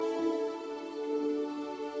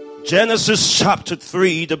Genesis chapter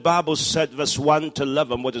 3, the Bible said verse 1 to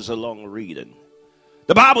 11, what is a long reading.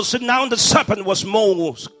 The Bible said, now the serpent was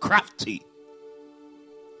more crafty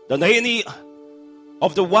than any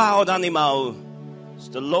of the wild animals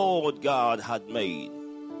the Lord God had made.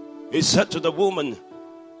 He said to the woman,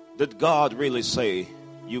 did God really say,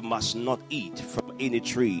 you must not eat from any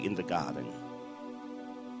tree in the garden?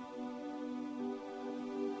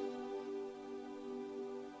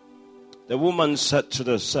 The woman said to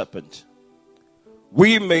the serpent,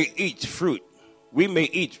 we may eat fruit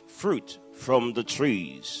from the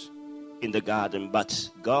trees in the garden, but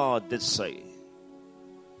God did say,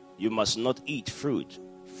 you must not eat fruit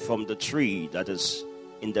from the tree that is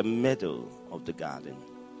in the middle of the garden.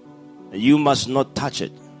 And you must not touch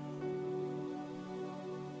it,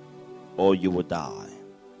 or you will die.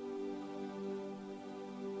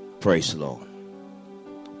 Praise the Lord.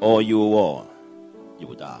 Or you will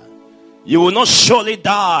die. You will not surely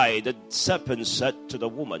die, the serpent said to the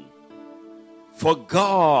woman. For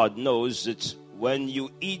God knows that when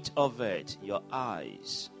you eat of it, your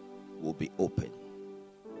eyes will be open.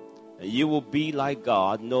 And you will be like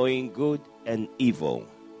God, knowing good and evil.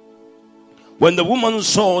 When the woman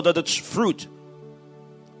saw that the fruit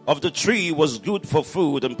of the tree was good for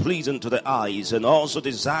food and pleasing to the eyes, and also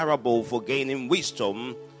desirable for gaining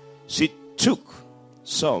wisdom, she took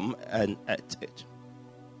some and ate it.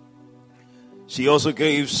 She also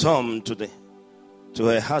gave some to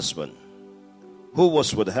her husband, who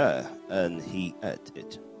was with her, and he ate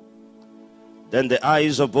it. Then the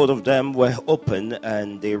eyes of both of them were opened,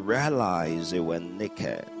 and they realized they were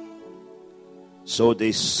naked. So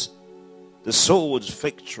they sewed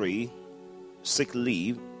fig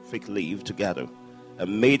leaf together,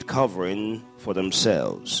 and made covering for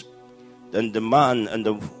themselves. Then the man and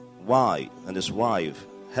his wife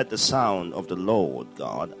heard the sound of the Lord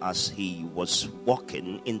God as he was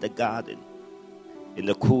walking in the garden in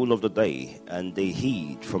the cool of the day, and they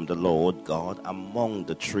hid from the Lord God among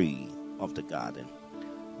the trees of the garden.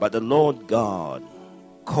 But the Lord God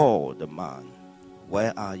called the man,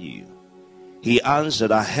 where are you? He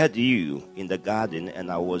answered, I heard you in the garden, and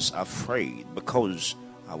I was afraid because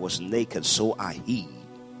I was naked, so I hid.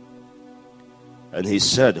 And he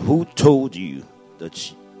said, who told you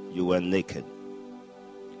that you were naked?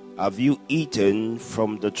 Have you eaten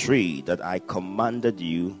from the tree that I commanded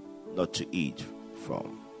you not to eat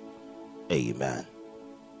from? Amen.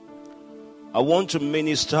 I want to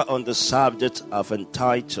minister on the subject I've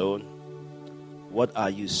entitled, what are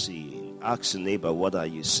you seeing? Ask the neighbor, what are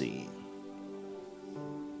you seeing?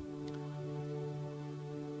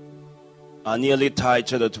 I nearly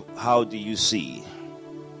titled it, how do you see?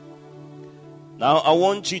 Now I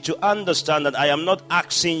want you to understand that I am not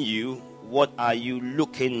asking you, what are you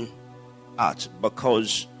looking at?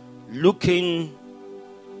 Because looking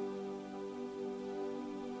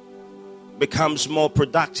becomes more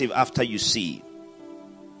productive after you see.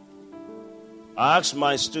 I ask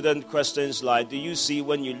my student questions like, do you see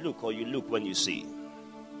when you look, or you look when you see?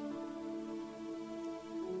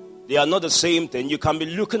 They are not the same thing. You can be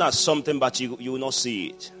looking at something, but you will not see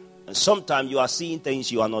it. And sometimes you are seeing things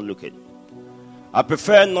you are not looking. I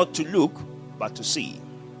prefer not to look, but to see,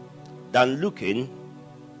 than looking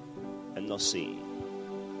and not seeing.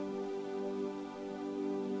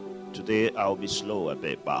 Today I'll be slow a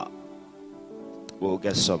bit, but we'll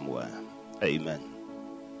get somewhere. Amen.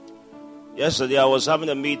 Yesterday I was having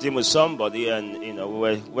a meeting with somebody, and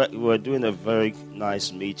we were doing a very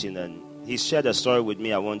nice meeting, and he shared a story with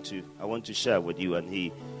me I want to share with you. And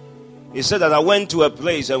he said that I went to a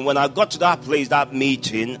place, and when I got to that place, that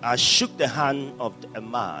meeting, I shook the hand of a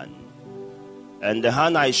man. And the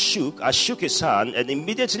hand I shook his hand, and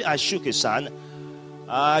immediately I shook his hand.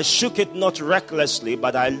 I shook it not recklessly,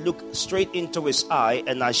 but I looked straight into his eye,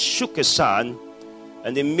 and I shook his hand.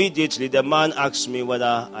 And immediately the man asked me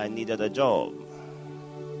whether I needed a job,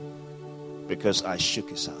 because I shook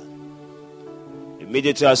his hand.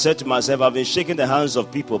 Immediately I said to myself, I've been shaking the hands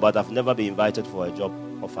of people, but I've never been invited for a job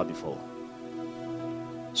offer before.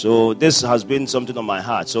 So this has been something on my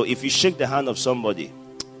heart. So if you shake the hand of somebody,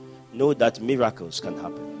 know that miracles can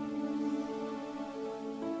happen.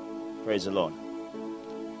 Praise the Lord.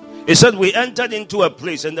 He said we entered into a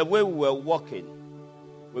place, and the way we were walking,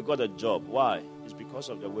 we got a job. Why? It's because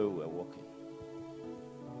of the way we were walking.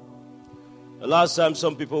 The last time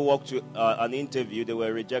some people walked to an interview, they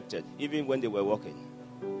were rejected, even when they were walking.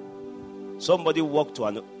 Somebody walked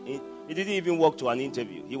to he didn't even walk to an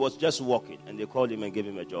interview. He was just walking, and they called him and gave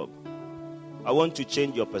him a job. I want to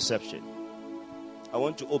change your perception. I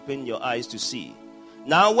want to open your eyes to see.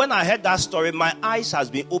 Now, when I heard that story, my eyes has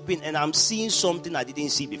been opened, and I'm seeing something I didn't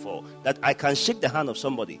see before. That I can shake the hand of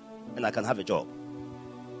somebody, and I can have a job.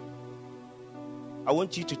 I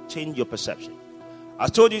want you to change your perception. I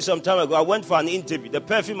told you some time ago, I went for an interview. The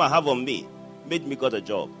perfume I have on me made me got a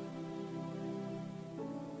job.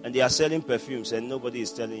 And they are selling perfumes and nobody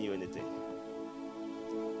is telling you anything.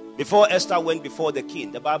 Before Esther went before the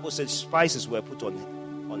king, the Bible says spices were put on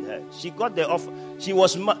her. She got the offer.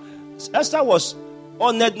 Esther was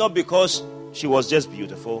honored not because she was just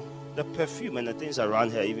beautiful. The perfume and the things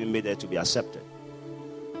around her even made her to be accepted.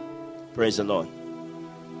 Praise the Lord.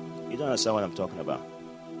 You don't understand what I'm talking about.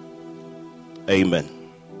 Amen.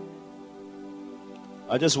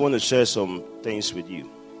 I just want to share some things with you.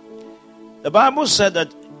 The Bible said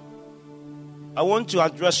that I want to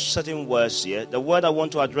address certain words here. The word I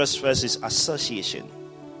want to address first is association.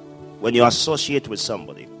 When you associate with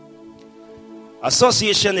somebody.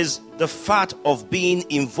 Association is the fact of being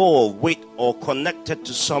involved with or connected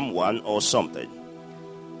to someone or something.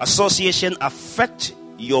 Association affects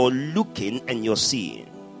your looking and your seeing.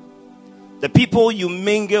 The people you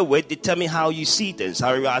mingle with determine how you see things.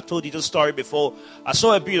 I told you the story before. I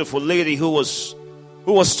saw a beautiful lady who was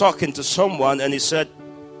talking to someone, and they said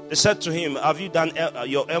to him, "Have you done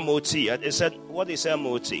your MOT?" And they said, "What is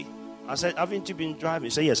MOT?" I said, "Haven't you been driving?" He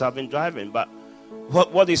said, "Yes, I've been driving, but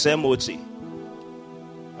what is MOT?"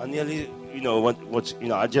 I nearly,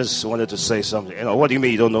 I just wanted to say something. What do you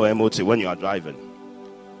mean you don't know MOT when you are driving?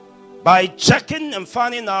 By checking and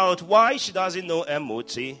finding out why she doesn't know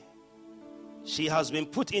MOT, she has been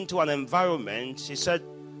put into an environment. She said,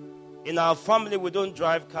 in our family, we don't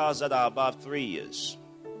drive cars that are above 3 years.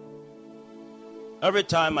 Every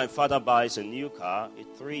time my father buys a new car, in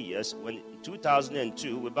 3 years, when in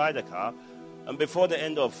 2002, we buy the car, and before the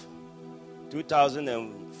end of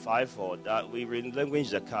 2005 or that, we relinquish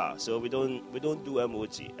the car. So we don't do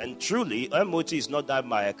MOT. And truly, MOT is not done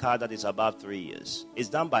by a car that is above 3 years. It's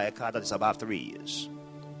done by a car that is above 3 years.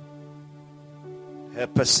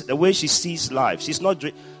 The way she sees life, she's not.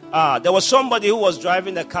 There was somebody who was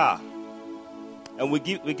driving the car, and we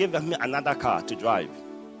gave him another car to drive.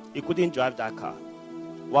 He couldn't drive that car.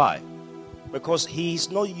 Why? Because he's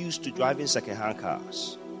not used to driving second-hand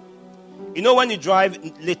cars. You know, when you drive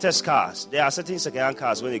latest cars, there are certain second-hand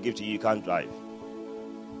cars when they give to you, you can't drive.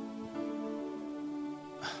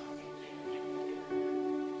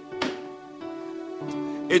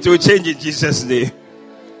 It will change in Jesus' name.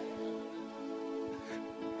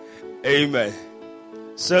 Amen.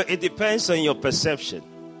 So it depends on your perception.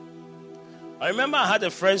 I remember I had a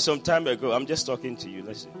friend some time ago. I'm just talking to you.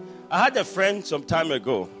 Listen. I had a friend some time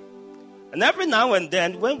ago. And every now and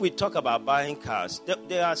then, when we talk about buying cars,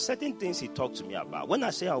 there are certain things he talked to me about. When I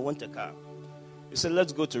say I want a car, he said,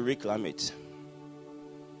 let's go to Reclaim It.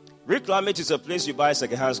 Reclaim It is a place you buy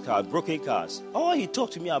second-hand cars, broken cars. All he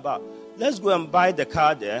talked to me about, let's go and buy the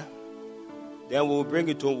car there. Then we'll bring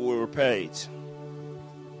it home, we'll repair it.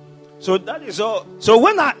 So that is all. So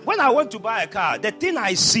when I want to buy a car, the thing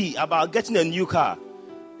I see about getting a new car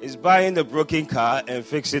is buying the broken car and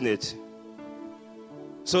fixing it.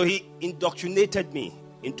 So he indoctrinated me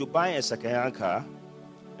into buying a second-hand car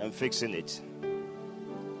and fixing it.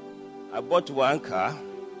 I bought one car,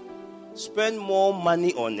 spent more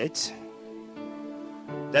money on it.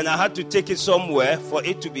 Then I had to take it somewhere for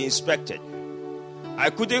it to be inspected. I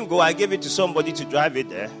couldn't go. I gave it to somebody to drive it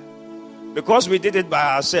there. Because we did it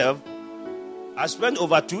by ourselves, I spent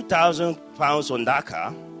over £2,000 on that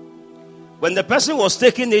car. When the person was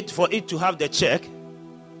taking it for it to have the check,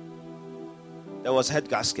 there was head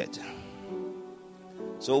gasket.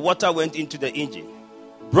 So water went into the engine.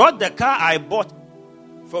 Brought the car I bought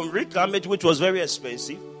from Reclaim It, which was very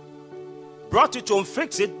expensive. Brought it home,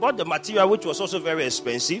 fixed it, bought the material, which was also very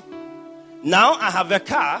expensive. Now I have a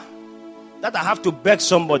car that I have to beg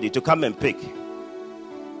somebody to come and pick,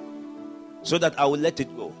 so that I will let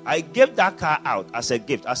it go. I gave that car out as a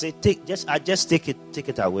gift. I said, take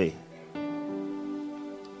it away.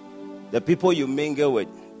 The people you mingle with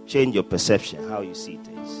change your perception, how you see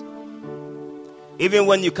things. Even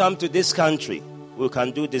when you come to this country, we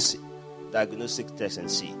can do this diagnostic test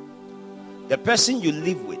and see. The person you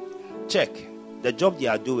live with, check the job they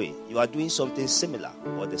are doing. You are doing something similar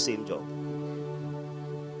or the same job.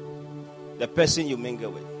 The person you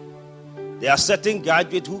mingle with. There are certain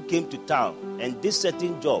graduates who came to town and did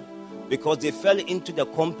certain job because they fell into the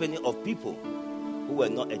company of people who were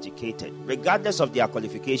not educated. Regardless of their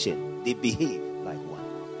qualification, they behave like one.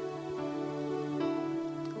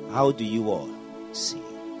 How do you all see?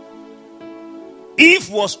 Eve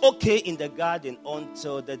was okay in the garden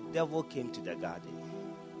until the devil came to the garden.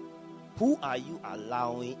 Who are you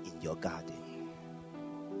allowing in your garden?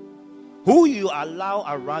 Who you allow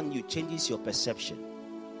around you changes your perception.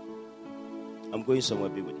 I'm going somewhere,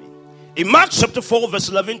 be with me. In Mark chapter 4, verse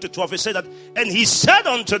 11 to 12, it said that, and he said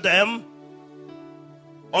unto them,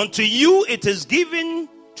 unto you it is given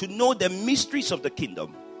to know the mysteries of the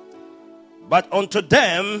kingdom, but unto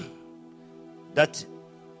them that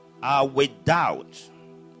are without,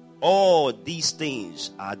 all these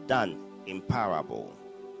things are done in parable.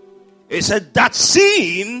 It said that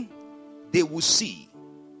seeing they will see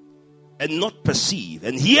and not perceive,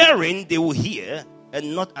 and hearing they will hear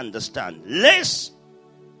and not understand, lest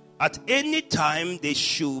at any time they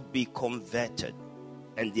should be converted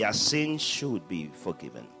and their sins should be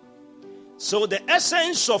forgiven. So the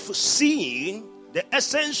essence of seeing, the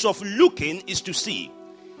essence of looking is to see.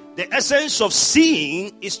 The essence of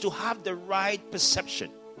seeing is to have the right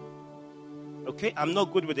perception. Okay, I'm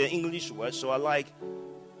not good with the English word, so I like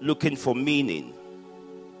looking for meaning.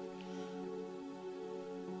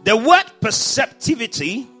 The word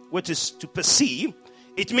perceptivity, which is to perceive,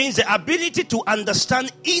 it means the ability to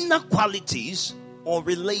understand inner qualities or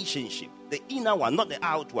relationship. The inner one, not the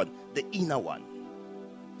out one, the inner one.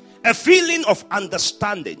 A feeling of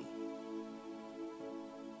understanding.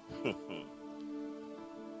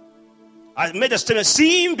 I made a statement,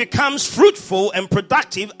 seeing becomes fruitful and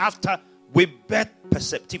productive after we bet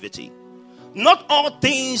perceptivity. Not all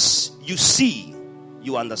things you see,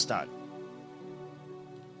 you understand.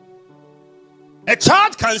 A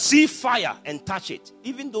child can see fire and touch it.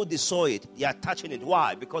 Even though they saw it, they are touching it.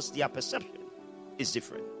 Why? Because their perception is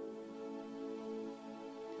different.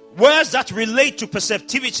 Words that relate to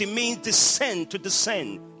perceptivity means discern, to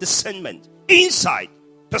discern, discernment, insight,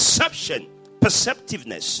 perception,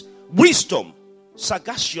 perceptiveness, wisdom,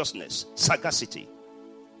 sagaciousness, sagacity.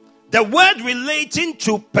 The word relating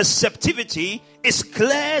to perceptivity is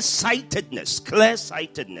clear-sightedness,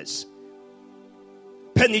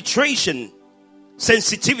 penetration,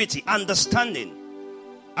 sensitivity, understanding,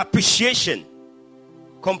 appreciation,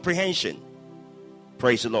 comprehension.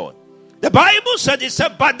 Praise the Lord. The Bible said, it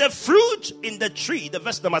said, but the fruit in the tree, the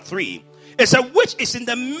verse number 3, it said, which is in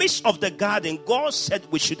the midst of the garden, God said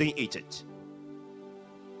we shouldn't eat it.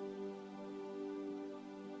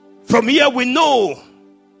 From here we know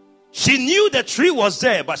she knew the tree was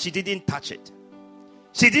there, but she didn't touch it.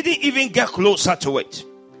 She didn't even get closer to it.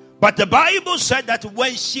 But the Bible said that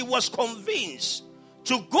when she was convinced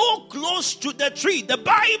to go close to the tree, the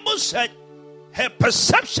Bible said her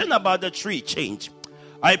perception about the tree changed.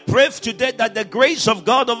 I pray today that the grace of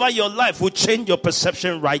God over your life will change your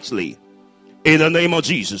perception rightly. In the name of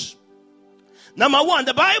Jesus. Number 1,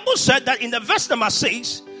 the Bible said that in the verse number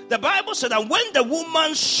 6, the Bible said that when the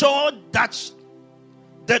woman saw that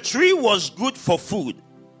the tree was good for food,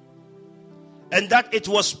 and that it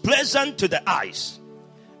was pleasant to the eyes,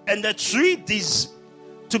 and the tree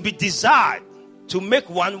to be desired to make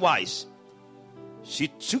one wise, she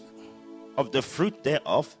took of the fruit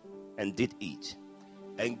thereof and did eat,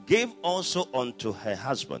 and gave also unto her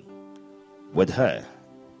husband with her,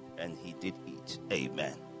 and he did eat.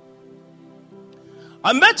 Amen.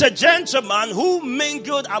 I met a gentleman who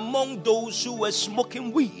mingled among those who were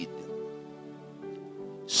smoking weed.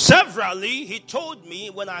 Severally, he told me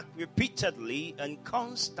when I repeatedly and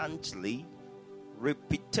constantly,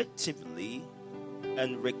 repetitively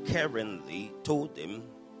and recurrently told him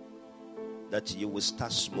that you will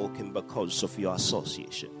start smoking because of your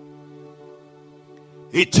association.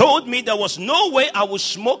 He told me there was no way I would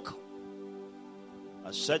smoke.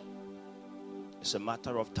 I said, it's a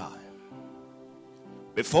matter of time.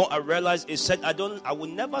 Before I realized, he said, I will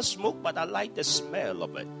never smoke, but I like the smell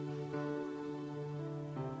of it.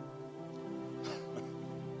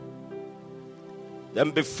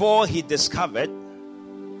 Then before he discovered,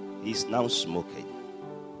 he's now smoking.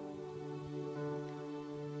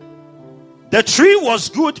 The tree was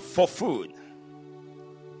good for food.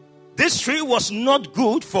 This tree was not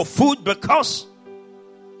good for food because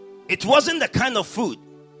it wasn't the kind of food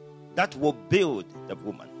that will build the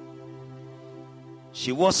woman.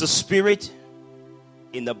 She was a spirit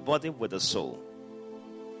in the body with a soul.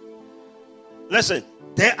 Listen,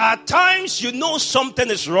 there are times you know something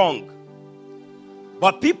is wrong,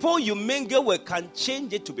 but people you mingle with can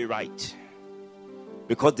change it to be right,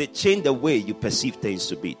 because they change the way you perceive things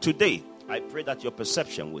to be. Today, I pray that your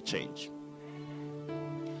perception will change.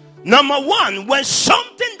 Number 1, when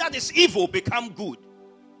something that is evil become good,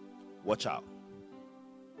 watch out.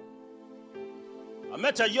 I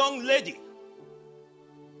met a young lady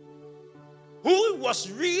who was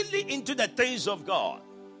really into the things of God.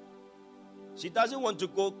 She doesn't want to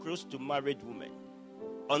go close to married women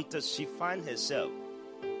until she finds herself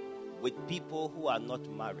with people who are not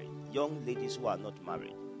married, young ladies who are not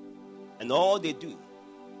married. And all they do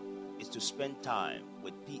is to spend time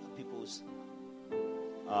with people's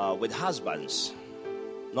with husbands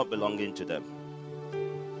not belonging to them.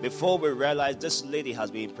 Before we realize this lady has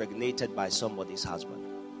been impregnated by somebody's husband.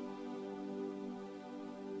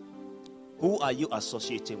 Who are you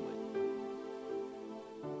associating with?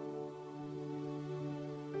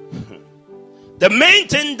 The main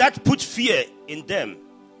thing that put fear in them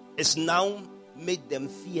is now made them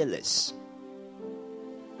fearless.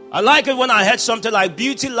 I like it when I heard something like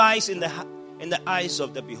beauty lies in the eyes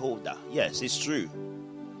of the beholder. Yes, it's true.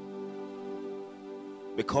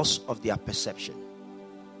 Because of their perception.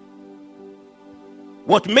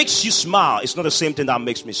 What makes you smile is not the same thing that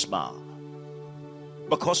makes me smile.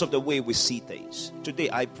 Because of the way we see things. Today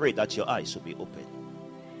I pray that your eyes will be open.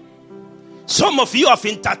 Some of you have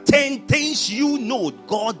entertained things you know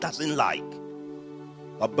God doesn't like.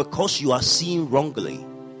 But because you are seeing wrongly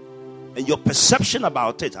and your perception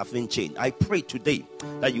about it have been changed, I pray today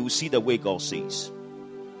that you will see the way God sees.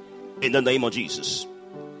 In the name of Jesus.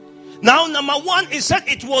 Now, number one, it said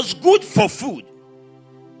it was good for food.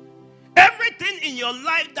 Everything in your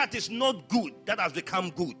life that is not good, that has become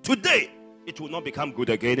good. Today, it will not become good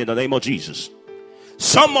again in the name of Jesus.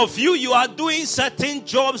 Some of you, you are doing certain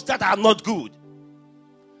jobs that are not good.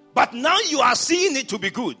 But now you are seeing it to be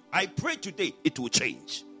good. I pray today it will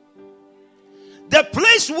change. The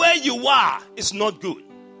place where you are is not good.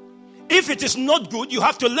 If it is not good, you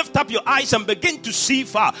have to lift up your eyes and begin to see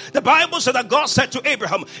far. The Bible said that God said to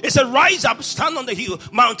Abraham, it said, rise up, stand on the hill,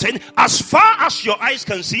 mountain. As far as your eyes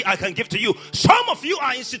can see, I can give to you. Some of you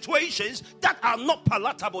are in situations that are not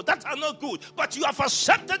palatable, that are not good. But you have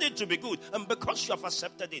accepted it to be good. And because you have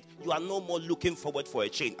accepted it, you are no more looking forward for a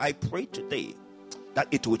change. I pray today that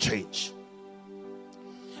it will change.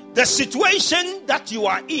 The situation that you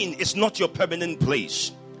are in is not your permanent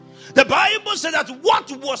place. The Bible said that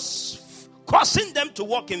what was causing them to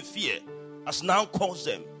walk in fear has now caused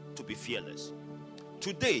them to be fearless.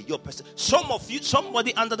 Today, some of you,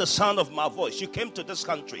 somebody under the sound of my voice, you came to this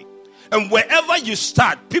country, and wherever you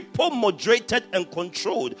start, people moderated and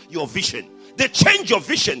controlled your vision. They changed your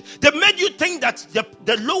vision. They made you think that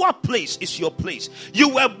the lower place is your place.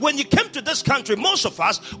 When you came to this country, most of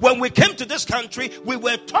us, when we came to this country, we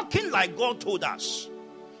were talking like God told us.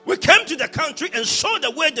 We came to the country and saw the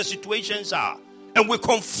way the situations are, and we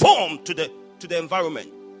conformed to the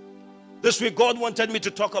environment. This week, God wanted me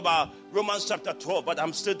to talk about Romans chapter 12, but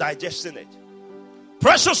I'm still digesting it.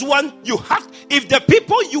 Precious one, if the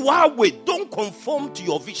people you are with don't conform to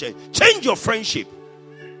your vision, change your friendship.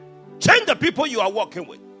 Change the people you are working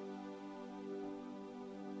with.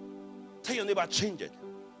 Tell your neighbor, change it.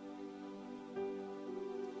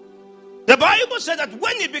 The Bible said that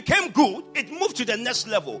when it became good, it moved to the next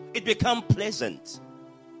level. It became pleasant.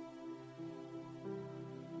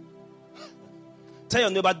 Tell your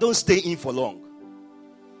neighbor, don't stay in for long.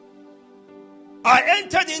 I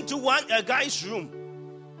entered into a guy's room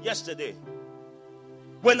yesterday.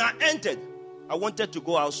 When I entered, I wanted to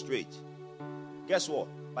go out straight. Guess what?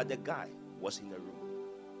 But the guy was in the room.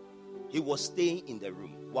 He was staying in the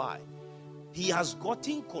room. Why? He has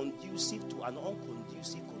gotten conducive to an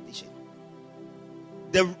unconducive condition.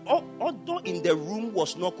 The order in the room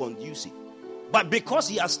was not conducive. But because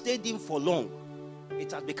he has stayed in for long,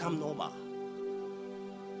 it has become normal.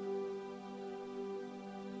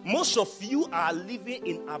 Most of you are living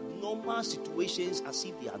in abnormal situations as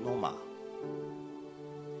if they are normal.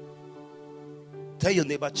 Tell your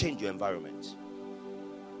neighbor, change your environment.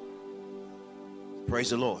 Praise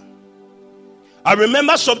the Lord. I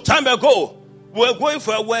remember some time ago, we were going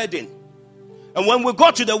for a wedding. And when we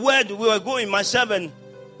got to the wedding, we were going, myself and,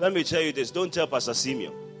 let me tell you this, don't tell Pastor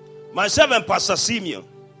Simeon. Myself and Pastor Simeon,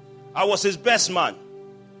 I was his best man.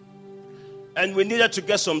 And we needed to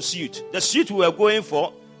get some suit. The suit we were going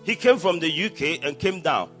for, he came from the UK and came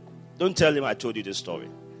down. Don't tell him I told you this story.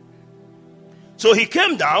 So he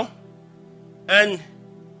came down and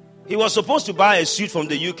he was supposed to buy a suit from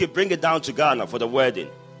the UK, bring it down to Ghana for the wedding.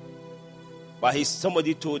 But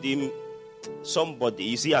somebody told him,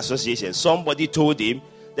 you see association, somebody told him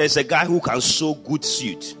there's a guy who can sew good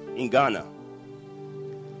suit in Ghana.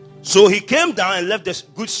 So he came down and left the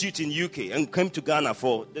good suit in UK and came to Ghana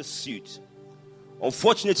for this suit.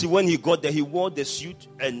 Unfortunately, when he got there, he wore the suit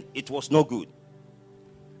and it was no good.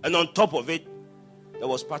 And on top of it, there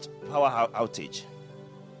was power outage.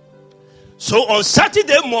 So on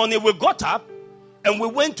Saturday morning, we got up and we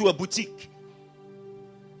went to a boutique.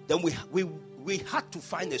 Then we had to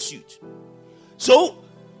find a suit. So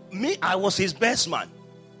I was his best man.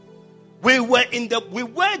 We wear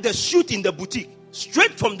the suit in the boutique,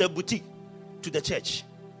 straight from the boutique to the church.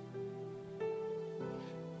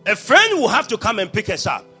 A friend will have to come and pick us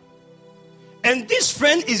up. And this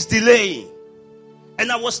friend is delaying.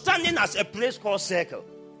 And I was standing at a place called Circle.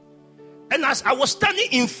 And as I was standing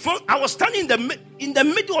in front, I was standing in the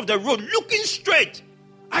middle of the road, looking straight.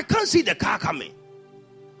 I can't see the car coming.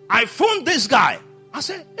 I phoned this guy. I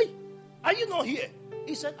said, hey, are you not here?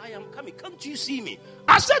 He said, I am coming. Can't you see me?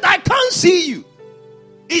 I said, I can't see you.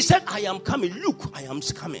 He said, I am coming. Look, I am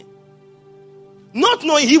coming. Not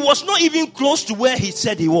knowing, he was not even close to where he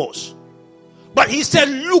said he was. But he said,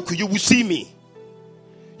 look, you will see me.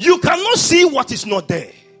 You cannot see what is not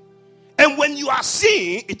there. And when you are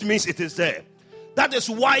seeing, it means it is there. That is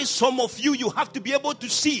why some of you have to be able to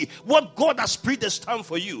see what God has predestined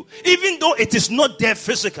for you. Even though it is not there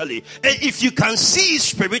physically. And if you can see it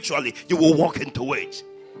spiritually, you will walk into it.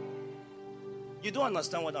 You don't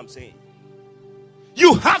understand what I'm saying?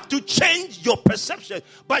 You have to change your perception.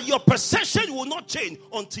 But your perception will not change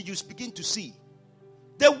until you begin to see.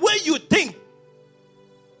 The way you think.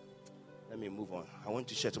 Let me move on. I want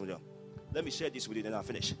to share something. Let me share this with you, then I'll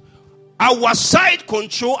finish. Our sight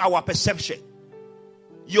controls our perception.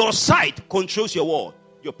 Your sight controls your world,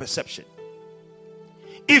 your perception.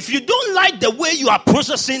 If you don't like the way you are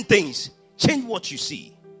processing things, change what you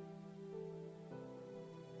see.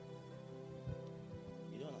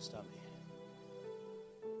 You don't understand me?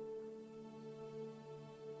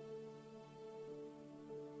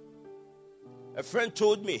 A friend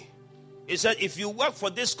told me, he said, if you work for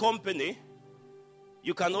this company,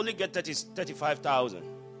 you can only get 35,000.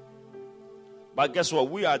 But guess what?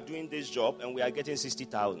 We are doing this job and we are getting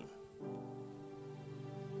 60,000.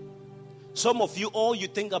 Some of you, all you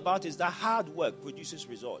think about is that hard work produces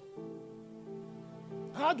result.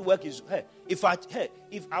 Hard work is,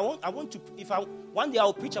 one day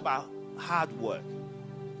I'll preach about hard work.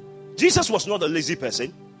 Jesus was not a lazy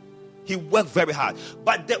person. He worked very hard.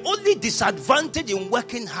 But the only disadvantage in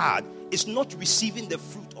working hard is not receiving the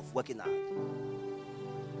fruit of working hard.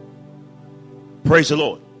 Praise the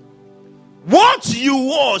Lord. What you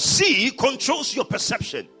all see controls your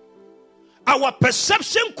perception. Our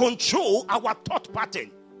perception controls our thought pattern.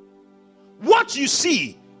 What you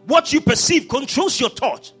see, what you perceive controls your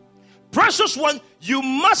thought. Precious one, you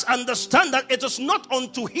must understand that it is not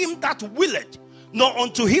unto him that willeth, nor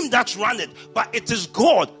unto him that runneth, but it is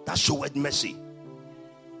God that showeth mercy.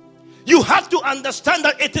 You have to understand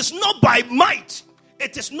that it is not by might,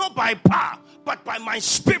 it is not by power, but by my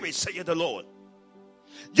spirit, saith the Lord.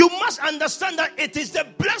 You must understand that it is the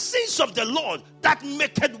blessings of the Lord that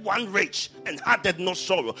maketh one rich and addeth no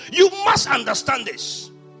sorrow. You must understand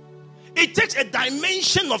this. It takes a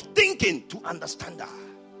dimension of thinking to understand that.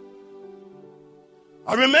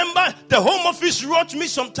 I remember the Home Office wrote me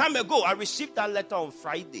some time ago. I received that letter on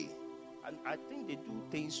Friday. And I think they do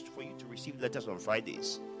things for you to receive letters on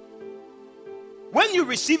Fridays. When you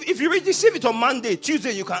receive, if you receive it on Monday,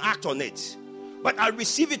 Tuesday, you can act on it. But I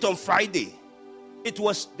received it on Friday.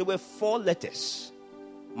 There were 4 letters.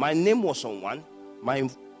 My name was on one. My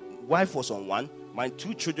wife was on one. My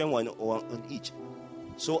 2 children were on each.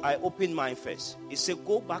 So I opened mine first. It said,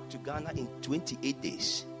 go back to Ghana in 28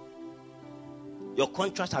 days. Your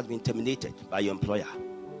contract has been terminated by your employer.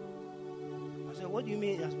 I said, what do you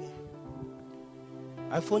mean?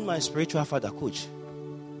 I phoned my spiritual father, coach.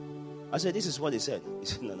 I said, this is what he said. He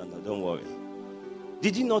said, no, don't worry.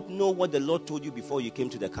 Did you not know what the Lord told you before you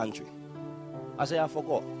came to the country? I said, I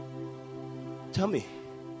forgot. Tell me.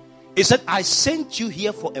 He said, I sent you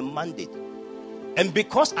here for a mandate. And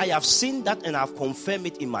because I have seen that and I've confirmed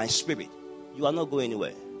it in my spirit, you are not going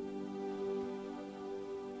anywhere.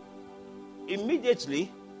 Immediately,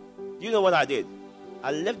 do you know what I did?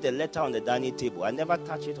 I left the letter on the dining table. I never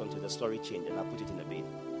touched it until the story changed, and I put it in the bin.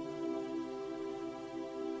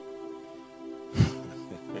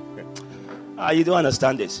 You don't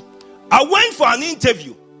understand this. I went for an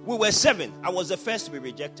interview. We were 7. I was the first to be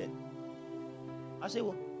rejected. I said,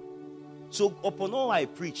 well, so upon all I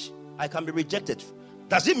preach, I can be rejected.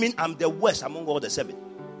 Does it mean I'm the worst among all the 7?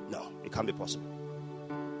 No, it can't be possible.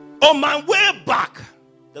 On my way back,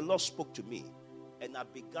 the Lord spoke to me, and I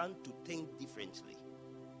began to think differently.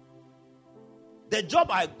 The job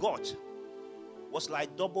I got was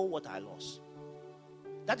like double what I lost.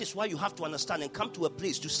 That is why you have to understand and come to a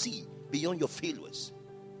place to see beyond your failures.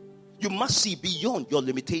 You must see beyond your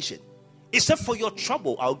limitation. Except for your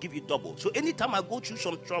trouble, I'll give you double. So anytime I go through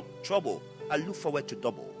some trouble, I look forward to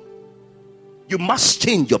double. You must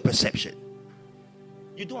change your perception.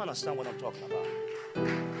 You don't understand what I'm talking about.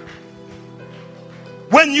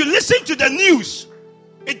 When you listen to the news,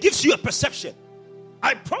 it gives you a perception.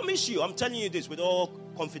 I promise you, I'm telling you this with all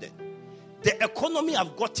confidence. The economy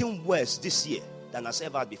have gotten worse this year than has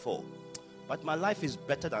ever had before. But my life is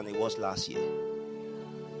better than it was last year.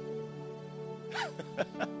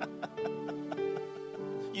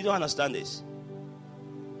 You don't understand this.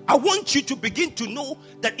 I want you to begin to know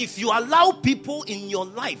that if you allow people in your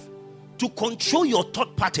life to control your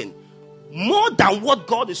thought pattern more than what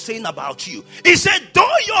God is saying about you, He said,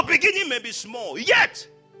 though your beginning may be small, yet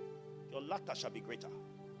your latter shall be greater.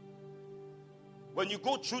 When you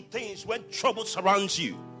go through things, when trouble surrounds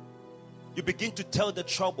you, you begin to tell the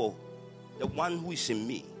trouble, the one who is in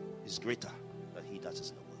me is greater than he that is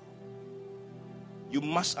in the world. You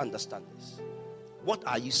must understand this. What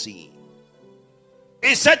are you seeing?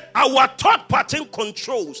 He said, our thought pattern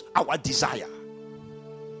controls our desire.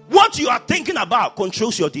 What you are thinking about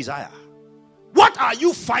controls your desire. What are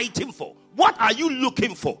you fighting for? What are you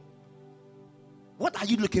looking for? What are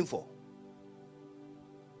you looking for?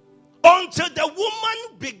 Until the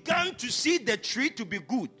woman began to see the tree to be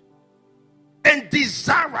good and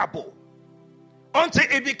desirable. Until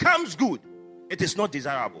it becomes good, it is not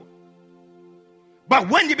desirable. But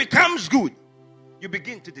when it becomes good, you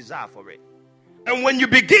begin to desire for it. And when you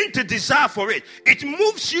begin to desire for it, it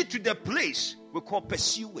moves you to the place we call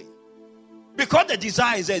pursuing. Because the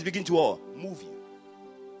desire is there, it begins to move you.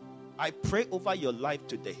 I pray over your life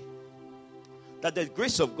today that the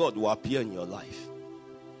grace of God will appear in your life.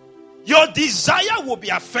 Your desire will be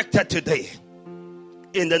affected today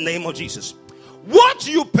in the name of Jesus. What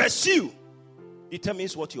you pursue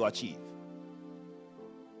determines what you achieve.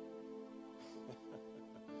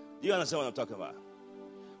 Do you understand what I'm talking about?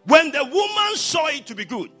 When the woman saw it to be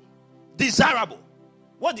good, desirable,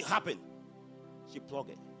 what did happen? She plugged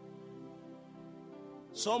it.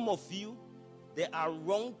 Some of you, there are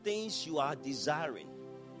wrong things you are desiring,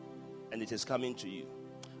 and it is coming to you.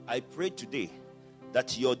 I pray today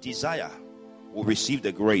that your desire will receive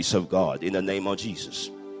the grace of God in the name of Jesus.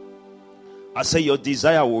 I say your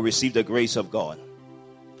desire will receive the grace of God.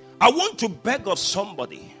 I want to beg of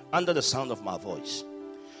somebody under the sound of my voice.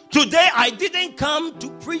 Today I didn't come to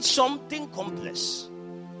preach something complex.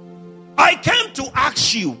 I came to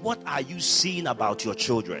ask you, what are you seeing about your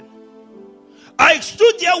children? I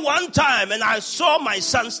stood here one time and I saw my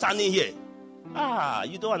son standing here.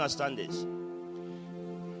 You don't understand this.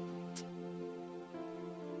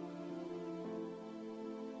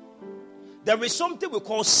 There is something we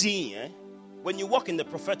call seeing. When you walk in the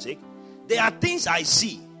prophetic, there are things I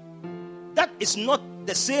see. That is not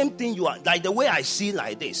the same thing you are, like the way I see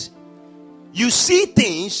like this. You see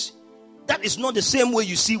things that is not the same way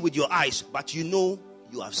you see with your eyes, but you know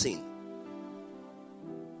you have seen.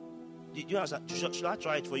 Do you understand? Should I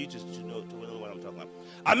try it for you to know what I'm talking about?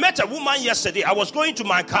 I met a woman yesterday. I was going to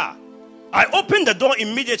my car. I opened the door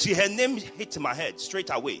immediately. Her name hit my head straight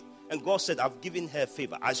away. And God said, I've given her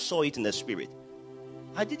favor. I saw it in the spirit.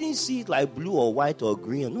 I didn't see it like blue or white or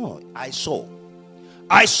green. No, I saw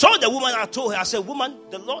the woman. I told her, I said, woman,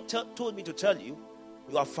 the Lord told me to tell you,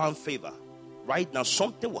 you have found favor. Right now,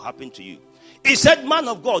 something will happen to you. He said, man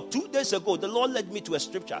of God, 2 days ago, the Lord led me to a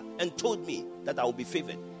scripture and told me that I will be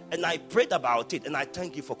favored. And I prayed about it, and I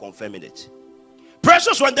thank you for confirming it.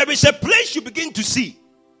 Precious one, there is a place you begin to see.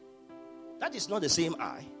 That is not the same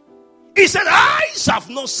eye. He said, eyes have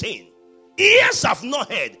not seen, ears have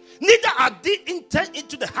not heard, neither are they entered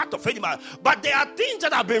into the heart of any man. But there are things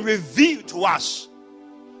that have been revealed to us.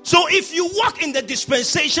 So if you walk in the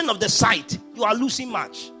dispensation of the sight, you are losing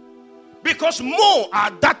much. Because more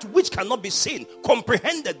are that which cannot be seen,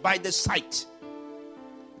 comprehended by the sight.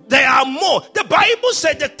 There are more. The Bible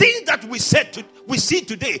said the things that we see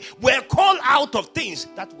today were called out of things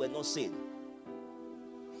that were not seen.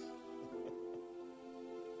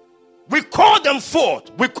 We call them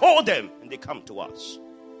forth. We call them and they come to us.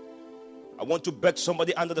 I want to beg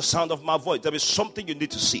somebody under the sound of my voice. There is something you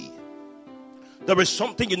need to see. There is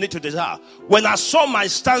something you need to desire. When I saw my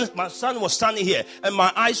son was standing here and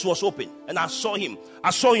my eyes was open and I saw him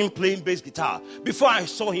playing bass guitar. Before I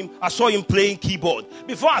saw him playing keyboard.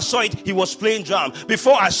 Before I saw it, he was playing drum.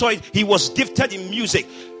 Before I saw it, he was gifted in music.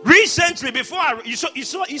 Recently,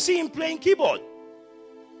 you see him playing keyboard.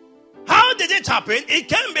 How did it happen? It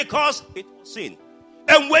came because it was seen.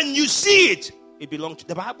 And when you see it, it belongs to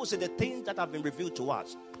the Bible said the things that have been revealed to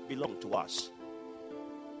us belong to us.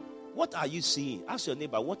 What are you seeing? Ask your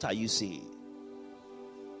neighbor, what are you seeing?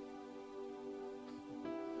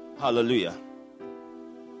 Hallelujah.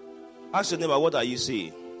 Ask your neighbor, what are you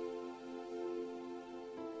seeing?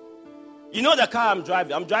 You know the car I'm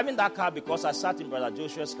driving? I'm driving that car because I sat in Brother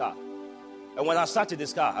Joshua's car. And when I sat in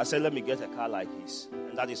this car, I said, let me get a car like this.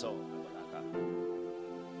 And that is all. I got that car.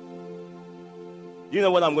 You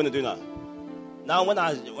know what I'm going to do now? Now when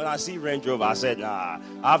I see Range Rover, I said, I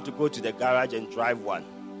have to go to the garage and drive one.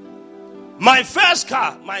 My first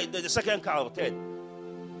car, the second car or third,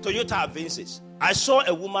 Toyota Avensis. I saw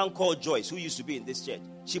a woman called Joyce who used to be in this church.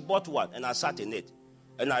 She bought one and I sat in it.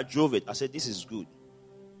 And I drove it. I said, this is good.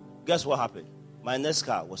 Guess what happened? My next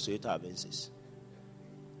car was Toyota Avensis.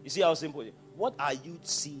 You see how simple it is? What are you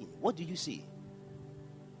seeing? What do you see?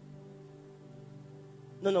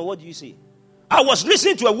 No, what do you see? I was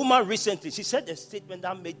listening to a woman recently. She said a statement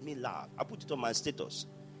that made me laugh. I put it on my status.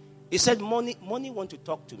 He said, money want to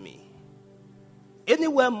talk to me.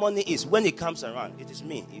 Anywhere money is, when it comes around, it is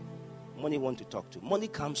me. Money want to talk to. Money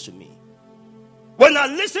comes to me. When I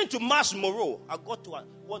listened to Mas Moreau, I got to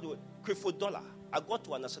Creflo Dollar. I got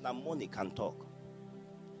to understand that money can talk.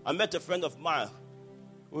 I met a friend of mine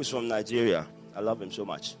who's from Nigeria. I love him so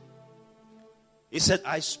much. He said,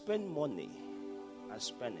 I spend money. I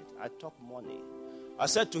spend it. I talk money. I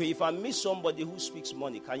said to him, if I meet somebody who speaks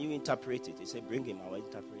money, can you interpret it? He said, bring him, I will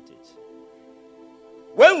interpret it.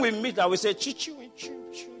 When we meet, I will say, choo.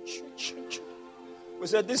 We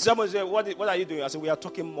said, this someone said, what are you doing? I said, we are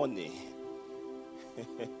talking money.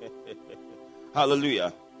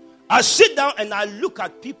 Hallelujah. I sit down and I look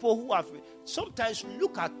at people who have, sometimes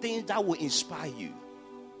look at things that will inspire you.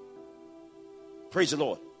 Praise the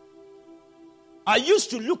Lord. I used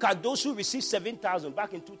to look at those who received 7,000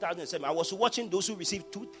 back in 2007. I was watching those who received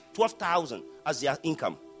 12,000 as their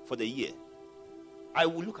income for the year. I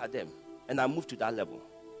will look at them and I move to that level.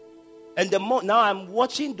 And now I'm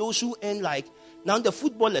watching those who earn like, now the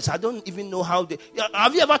footballers, I don't even know how they,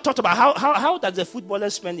 have you ever thought about how does the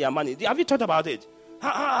footballers spend their money? Have you thought about it?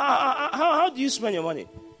 How do you spend your money?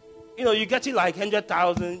 You know, you get it like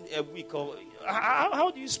 100,000 a week. Or how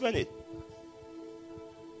do you spend it?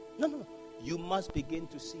 No. You must begin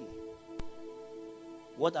to see.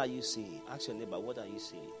 What are you seeing? Ask your neighbor, what are you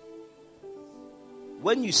seeing?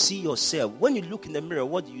 When you see yourself, when you look in the mirror,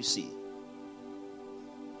 what do you see?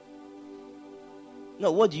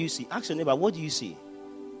 No, what do you see? Ask your neighbor, what do you see?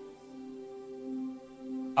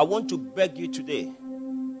 I want to beg you today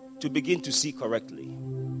to begin to see correctly.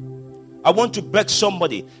 I want to beg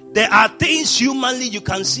somebody. There are things humanly you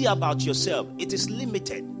can see about yourself. It is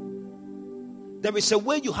limited. There is a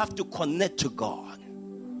way you have to connect to God.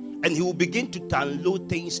 And He will begin to download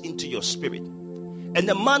things into your spirit. And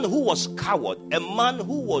a man who was coward, a man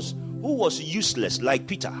who was useless like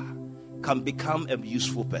Peter, can become a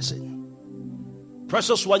useful person.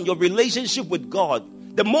 Precious one, your relationship with God,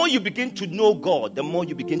 the more you begin to know God, the more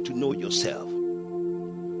you begin to know yourself.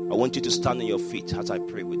 I want you to stand on your feet as I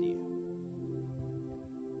pray with you.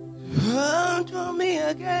 Unto me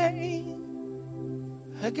again.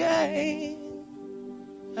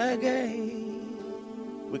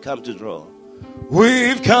 We come to draw.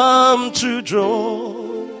 We've come to draw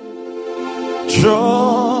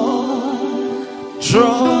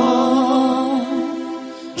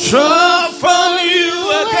from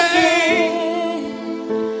you again.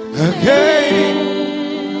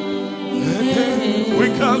 We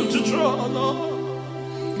come to draw, Lord.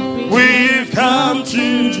 We've come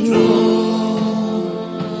to draw.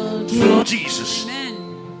 Jesus.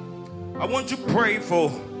 I want to pray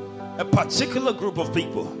for a particular group of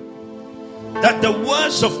people that the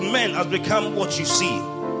words of men has become what you see.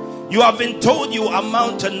 You have been told you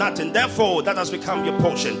amount to nothing, therefore that has become your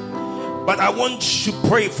portion. But I want to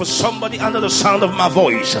pray for somebody under the sound of my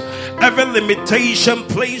voice. Every limitation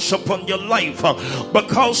placed upon your life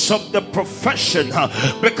because of the profession,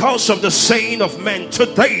 because of the saying of men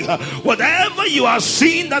today, whatever you are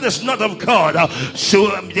seeing that is not of God,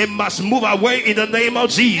 so they must move away in the name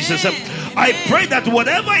of Jesus. I pray that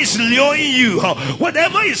whatever is luring you,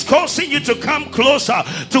 whatever is causing you to come closer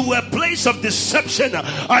to a place of deception,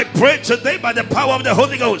 I pray today by the power of the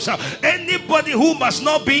Holy Ghost, anybody who must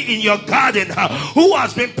not be in your garden, who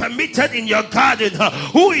has been permitted in your garden,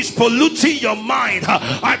 who is polluting your mind,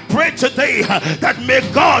 I pray today that may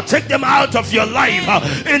God take them out of your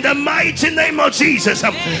life in the mighty name of Jesus.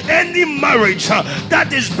 Any marriage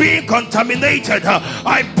that is being contaminated,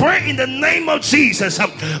 I pray in the name of Jesus,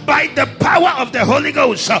 by the power of the Holy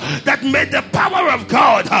Ghost, that may the power of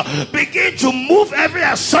God begin to move every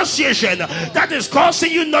association that is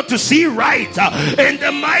causing you not to see right in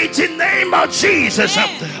the mighty name of Jesus.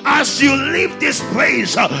 As you leave this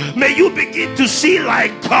place, may you begin to see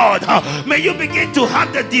like God. May you begin to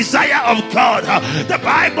have the desire of God. The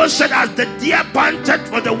Bible said, as the deer panted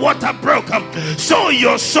for the water brook, so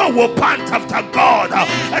your soul will pant after God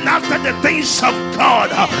and after the things of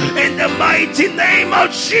God in the mighty name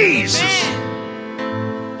of Jesus.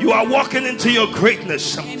 You are walking into your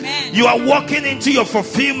greatness. Amen. You are walking into your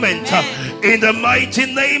fulfillment. In the mighty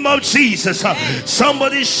name of Jesus.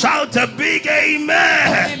 Somebody shout a big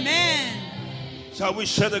amen. Amen. Shall we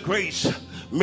share the grace?